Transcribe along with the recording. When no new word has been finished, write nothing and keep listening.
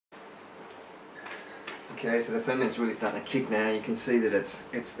Okay, so the ferment's really starting to kick now. You can see that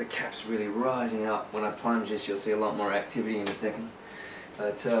the cap's really rising up. When I plunge this, you'll see a lot more activity in a second.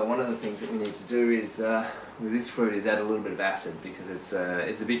 But one of the things that we need to do is with this fruit is add a little bit of acid, because it's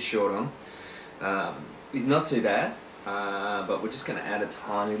a bit short on. It's not too bad, but we're just going to add a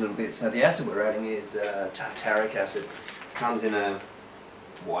tiny little bit. So the acid we're adding is tartaric acid. Comes in a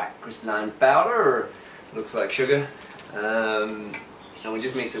white crystalline powder, or looks like sugar. And we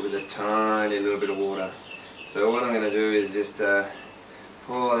just mix it with a tiny little bit of water. So what I'm going to do is just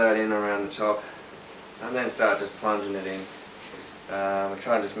pour that in around the top, and then start just plunging it in. We'll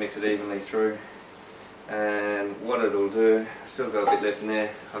try and just mix it evenly through. And what it'll do, still got a bit left in there.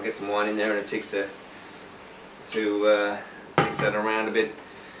 I'll get some wine in there in a tick to mix that around a bit.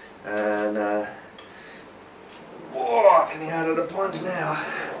 And whoa, it's getting harder to plunge now.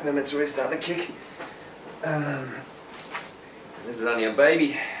 Ferment's really starting to kick. This is only a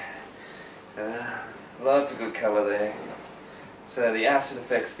baby. Lots of good colour there. So the acid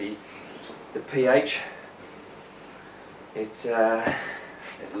affects the pH. It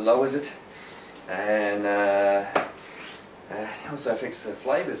lowers it, and it also affects the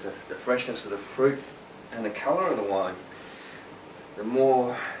flavours, the freshness of the fruit and the colour of the wine. The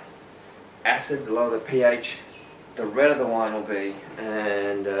more acid, the lower the pH, the redder the wine will be,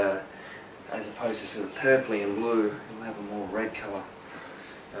 and as opposed to sort of purpley and blue, it'll have a more red colour.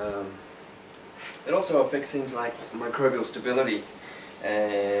 It also affects things like microbial stability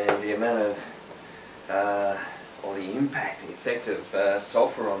and the amount of, or the impact, the effect of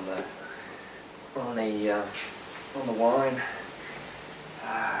sulphur on the wine.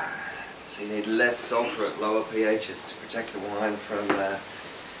 So you need less sulphur at lower pHs to protect the wine from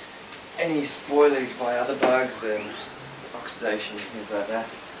any spoilage by other bugs and oxidation and things like that.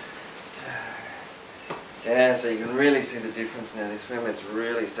 So, yeah, so you can really see the difference now. This ferment's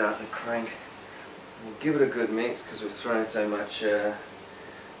really starting to crank. We'll give it a good mix, because we've thrown so much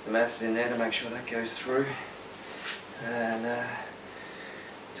some acid in there to make sure that goes through. And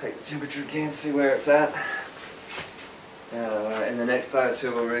take the temperature again, see where it's at. In the next day or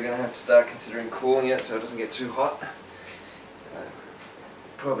two, we're really going to have to start considering cooling it so it doesn't get too hot.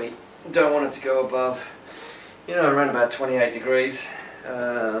 Probably don't want it to go above, around about 28 degrees.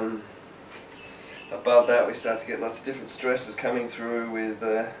 Above that, we start to get lots of different stresses coming through with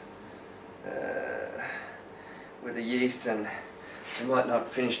the yeast, and they might not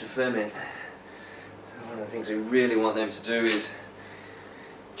finish the ferment. So one of the things we really want them to do is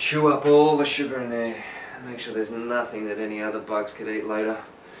chew up all the sugar in there and make sure there's nothing that any other bugs could eat later.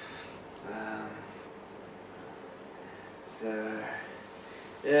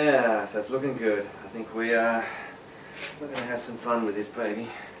 Yeah, so it's looking good. I think we're going to have some fun with this baby.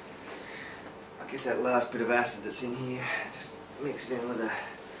 I'll get that last bit of acid that's in here, just mix it in with a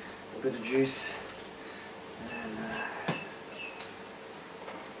bit of juice. And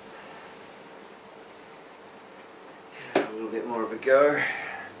a little bit more of a go.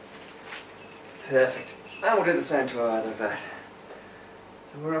 Perfect. And we'll do the same to our other vat.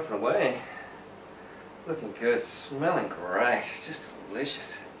 So we're off and away. Looking good, smelling great, just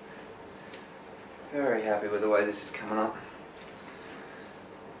delicious. Very happy with the way this is coming up.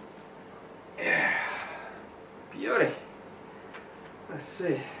 Yeah, beauty. Let's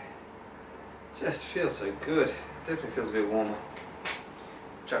see. Just feels so good. Definitely feels a bit warmer.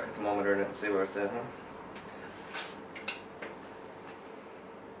 Chuck a thermometer in it and see where it's at, huh?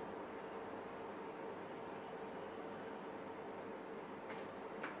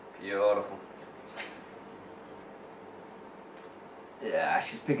 Beautiful. Yeah,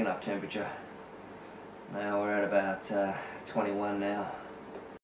 she's picking up temperature. Now we're at about 21 now.